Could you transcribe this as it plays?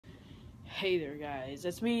Hey there guys,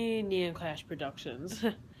 it's me, Neon Clash Productions.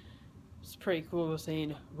 It's pretty cool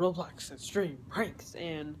seeing Roblox Extreme Pranks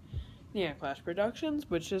and Neon Clash Productions,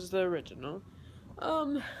 which is the original.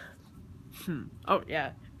 Oh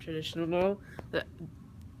yeah, traditional.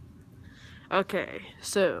 Okay,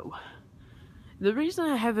 so the reason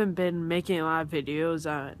I haven't been making a lot of videos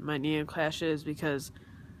on my Neon Clash is because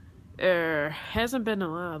there hasn't been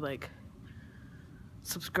a lot of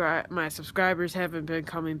my subscribers haven't been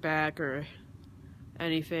coming back or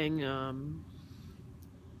anything.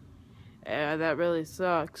 That really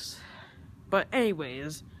sucks. But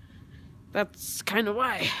anyways, that's kind of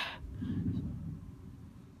why.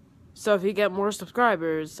 So if you get more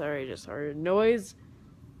subscribers, sorry, just heard noise.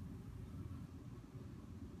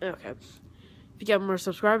 Okay. If you get more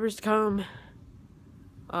subscribers to come,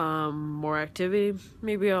 more activity,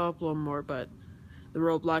 maybe I'll upload more, but the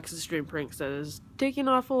Roblox Extreme Pranks that is taking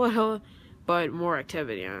off a little, but more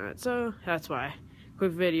activity on it. So that's why.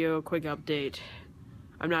 Quick video, quick update.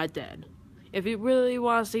 I'm not dead. If you really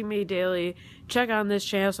want to see me daily, check on this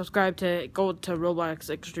channel, go to Roblox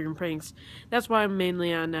Extreme Pranks. That's why I'm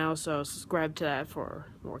mainly on now, so subscribe to that for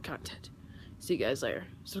more content. See you guys later.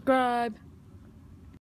 Subscribe!